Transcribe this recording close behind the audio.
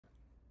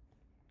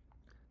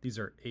These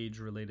are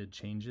age-related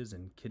changes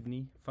in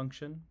kidney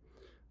function.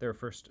 There are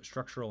first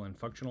structural and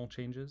functional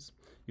changes.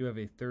 You have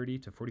a 30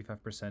 to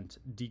 45%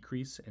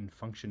 decrease in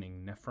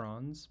functioning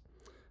nephrons.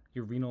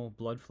 Your renal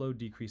blood flow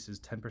decreases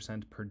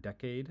 10% per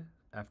decade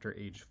after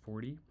age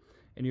 40,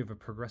 and you have a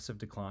progressive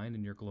decline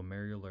in your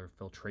glomerular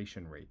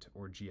filtration rate,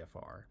 or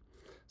GFR.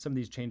 Some of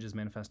these changes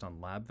manifest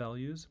on lab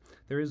values.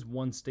 There is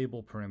one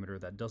stable parameter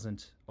that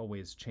doesn't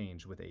always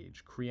change with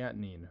age.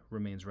 Creatinine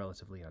remains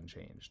relatively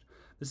unchanged.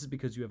 This is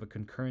because you have a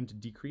concurrent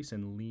decrease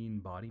in lean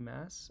body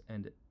mass,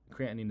 and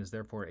creatinine is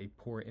therefore a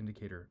poor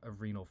indicator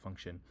of renal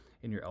function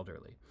in your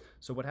elderly.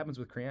 So what happens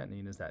with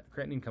creatinine is that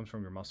creatinine comes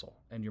from your muscle,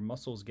 and your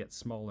muscles get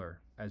smaller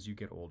as you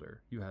get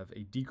older. You have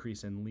a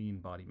decrease in lean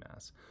body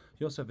mass.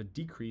 You also have a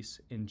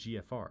decrease in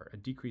GFR, a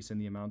decrease in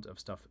the amount of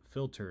stuff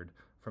filtered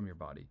from your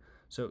body.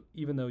 So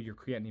even though your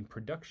creatinine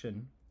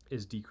production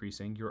is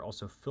decreasing, you're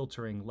also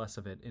filtering less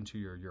of it into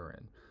your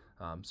urine.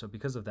 So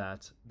because of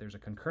that, there's a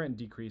concurrent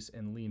decrease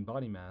in lean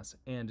body mass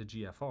and a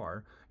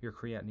GFR, your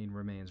creatinine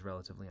remains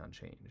relatively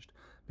unchanged.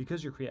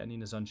 Because your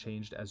creatinine is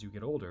unchanged as you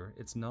get older,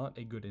 it's not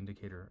a good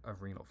indicator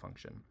of renal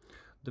function.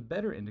 The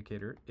better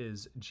indicator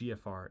is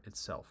GFR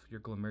itself, your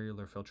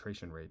glomerular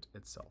filtration rate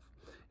itself.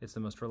 It's the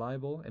most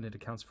reliable, and it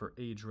accounts for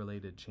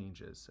age-related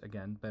changes.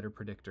 Again, better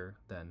predictor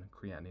than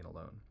creatinine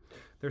alone.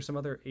 There's some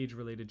other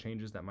age-related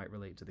changes that might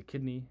relate to the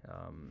kidney.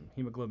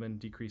 Hemoglobin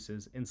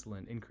decreases,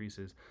 insulin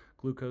increases,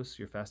 glucose,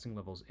 your fasting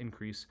levels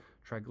increase,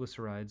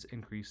 triglycerides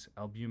increase,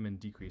 albumin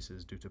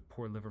decreases due to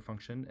poor liver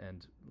function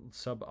and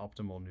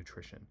suboptimal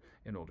nutrition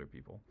in older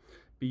people.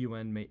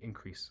 BUN may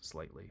increase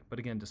slightly. But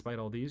again, despite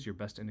all these, your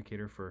best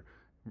indicator for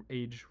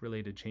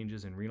age-related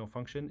changes in renal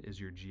function is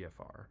your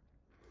GFR.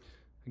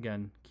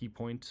 Again, key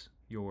point,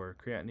 your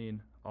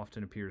creatinine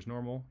often appears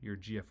normal. Your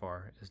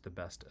GFR is the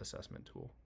best assessment tool.